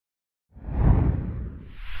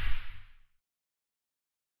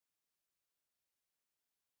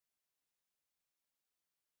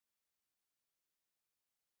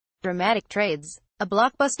Dramatic trades. A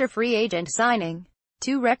blockbuster free agent signing.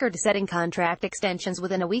 Two record-setting contract extensions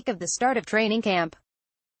within a week of the start of training camp.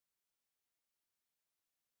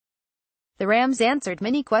 The Rams answered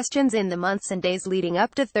many questions in the months and days leading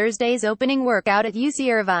up to Thursday's opening workout at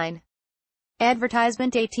UC Irvine.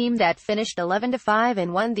 Advertisement. A team that finished 11-5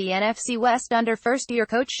 and won the NFC West under first-year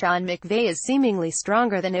coach Sean McVay is seemingly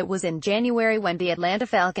stronger than it was in January when the Atlanta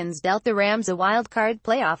Falcons dealt the Rams a wild-card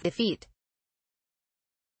playoff defeat.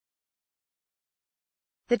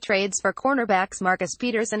 The trades for cornerbacks Marcus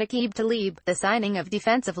Peters and Aqib Talib, the signing of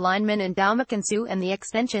defensive lineman Ndamukong Suh, and the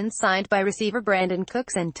extensions signed by receiver Brandin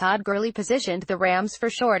Cooks and Todd Gurley positioned the Rams for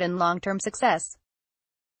short and long-term success.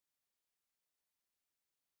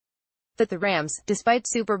 But the Rams, despite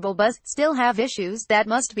Super Bowl buzz, still have issues that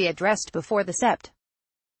must be addressed before the Sept.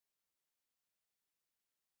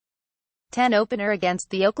 10 opener against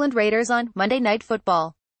the Oakland Raiders on Monday Night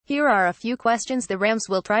Football. Here are a few questions the Rams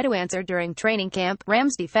will try to answer during training camp.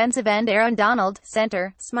 Rams defensive end Aaron Donald,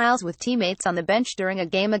 center, smiles with teammates on the bench during a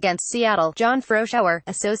game against Seattle. John Froschauer,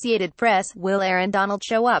 Associated Press. Will Aaron Donald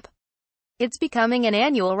show up? It's becoming an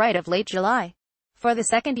annual rite of late July. For the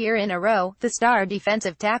second year in a row, the star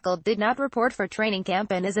defensive tackle did not report for training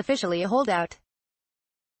camp and is officially a holdout.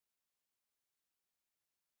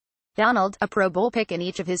 Donald, a Pro Bowl pick in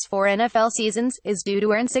each of his 4 NFL seasons, is due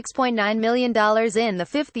to earn $6.9 million in the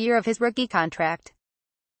 5th year of his rookie contract.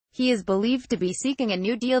 He is believed to be seeking a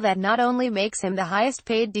new deal that not only makes him the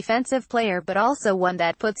highest-paid defensive player but also one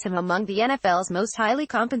that puts him among the NFL's most highly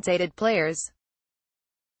compensated players.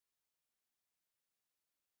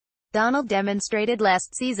 Donald demonstrated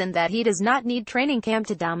last season that he does not need training camp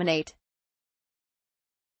to dominate.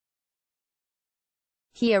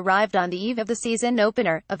 He arrived on the eve of the season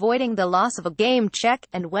opener, avoiding the loss of a game check,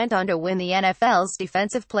 and went on to win the NFL's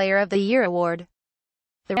Defensive Player of the Year award.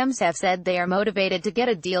 The Rams have said they are motivated to get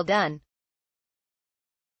a deal done.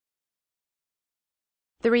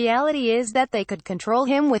 The reality is that they could control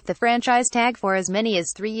him with the franchise tag for as many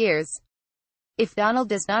as 3 years. If Donald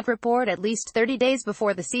does not report at least 30 days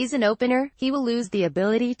before the season opener, he will lose the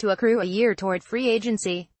ability to accrue a year toward free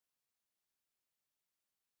agency.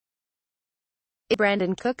 Is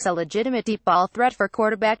Brandin Cooks a legitimate deep ball threat for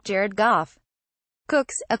quarterback Jared Goff?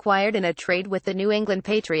 Cooks, acquired in a trade with the New England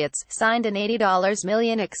Patriots, signed an $80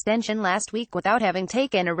 million extension last week without having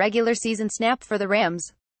taken a regular season snap for the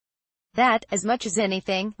Rams. That, as much as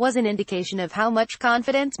anything, was an indication of how much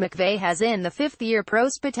confidence McVay has in the fifth-year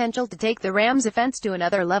pro's potential to take the Rams' offense to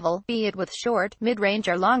another level, be it with short, mid-range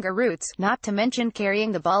or longer routes, not to mention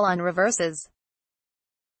carrying the ball on reverses.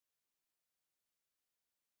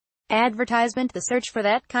 Advertisement. The search for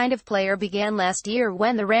that kind of player began last year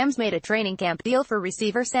when the Rams made a training camp deal for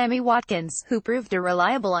receiver Sammy Watkins, who proved a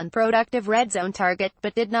reliable unproductive red zone target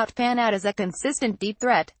but did not pan out as a consistent deep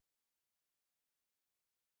threat.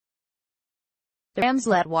 The Rams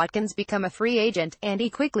let Watkins become a free agent, and he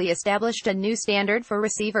quickly established a new standard for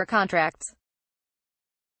receiver contracts.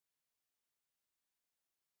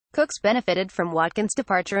 Cooks benefited from Watkins'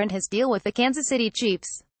 departure and his deal with the Kansas City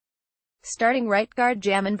Chiefs. Starting right guard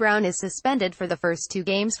Jamon Brown is suspended for the first 2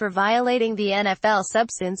 games for violating the NFL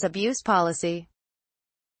substance abuse policy.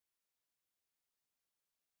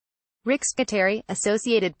 Rick Scateri,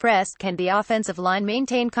 Associated Press. Can the offensive line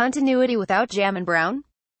maintain continuity without Jamon Brown?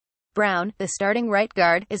 Brown, the starting right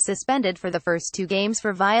guard, is suspended for the first 2 games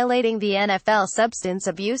for violating the NFL substance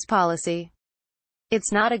abuse policy.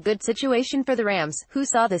 It's not a good situation for the Rams, who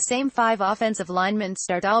saw the same 5 offensive linemen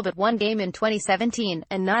start all but 1 game in 2017,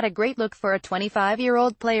 and not a great look for a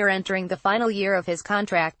 25-year-old player entering the final year of his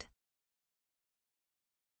contract.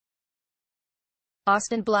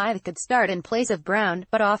 Austin Blythe could start in place of Brown,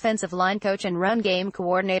 but offensive line coach and run game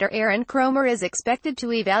coordinator Aaron Kromer is expected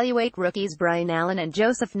to evaluate rookies Brian Allen and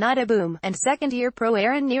Joseph Noteboom, and second-year pro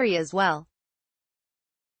Aaron Neary as well.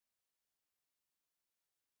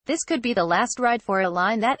 This could be the last ride for a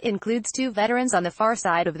line that includes 2 veterans on the far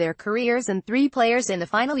side of their careers and 3 players in the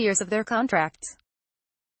final years of their contracts.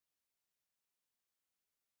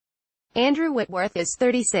 Andrew Whitworth is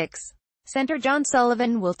 36. Center John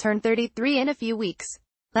Sullivan will turn 33 in a few weeks.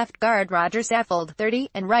 Left guard Roger Saffold, 30,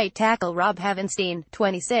 and right tackle Rob Havenstein,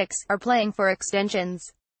 26, are playing for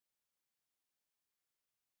extensions.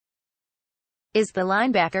 Is the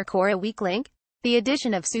linebacker core a weak link? The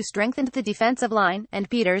addition of Suh strengthened the defensive line, and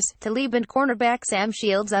Peters, Talib and cornerback Sam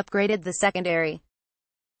Shields upgraded the secondary.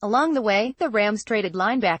 Along the way, the Rams traded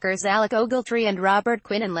linebackers Alec Ogletree and Robert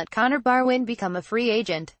Quinn and let Connor Barwin become a free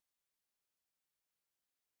agent.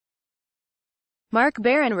 Mark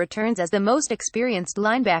Barron returns as the most experienced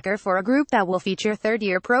linebacker for a group that will feature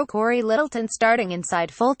third-year pro Corey Littleton starting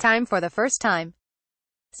inside full-time for the first time.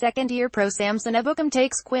 Second-year pro Samson Ebukam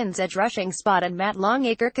takes Quinn's edge rushing spot, and Matt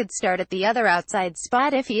Longacre could start at the other outside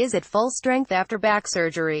spot if he is at full strength after back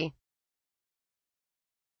surgery.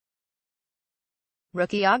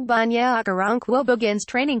 Rookie Ogbonnia Okoronkwo begins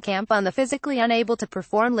training camp on the physically unable to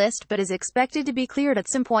perform list but is expected to be cleared at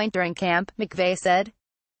some point during camp, McVay said.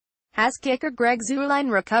 Has kicker Greg Zuerlein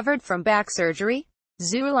recovered from back surgery?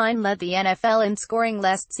 Zuerlein led the NFL in scoring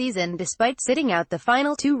last season despite sitting out the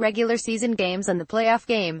final 2 regular season games and the playoff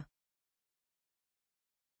game.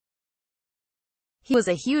 He was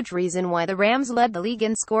a huge reason why the Rams led the league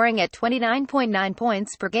in scoring at 29.9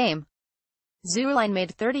 points per game. Zuerlein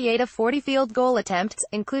made 38 of 40 field goal attempts,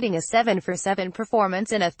 including a 7-for-7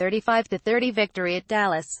 performance in a 35-30 victory at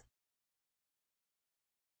Dallas.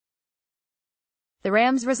 The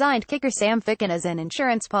Rams resigned kicker Sam Ficken as an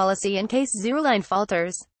insurance policy in case Zuerlein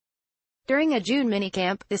falters. During a June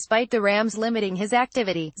minicamp, despite the Rams limiting his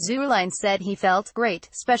activity, Zuerlein said he felt great.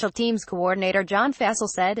 Special teams coordinator John Fassel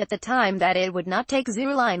said at the time that it would not take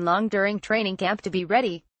Zuerlein long during training camp to be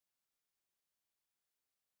ready.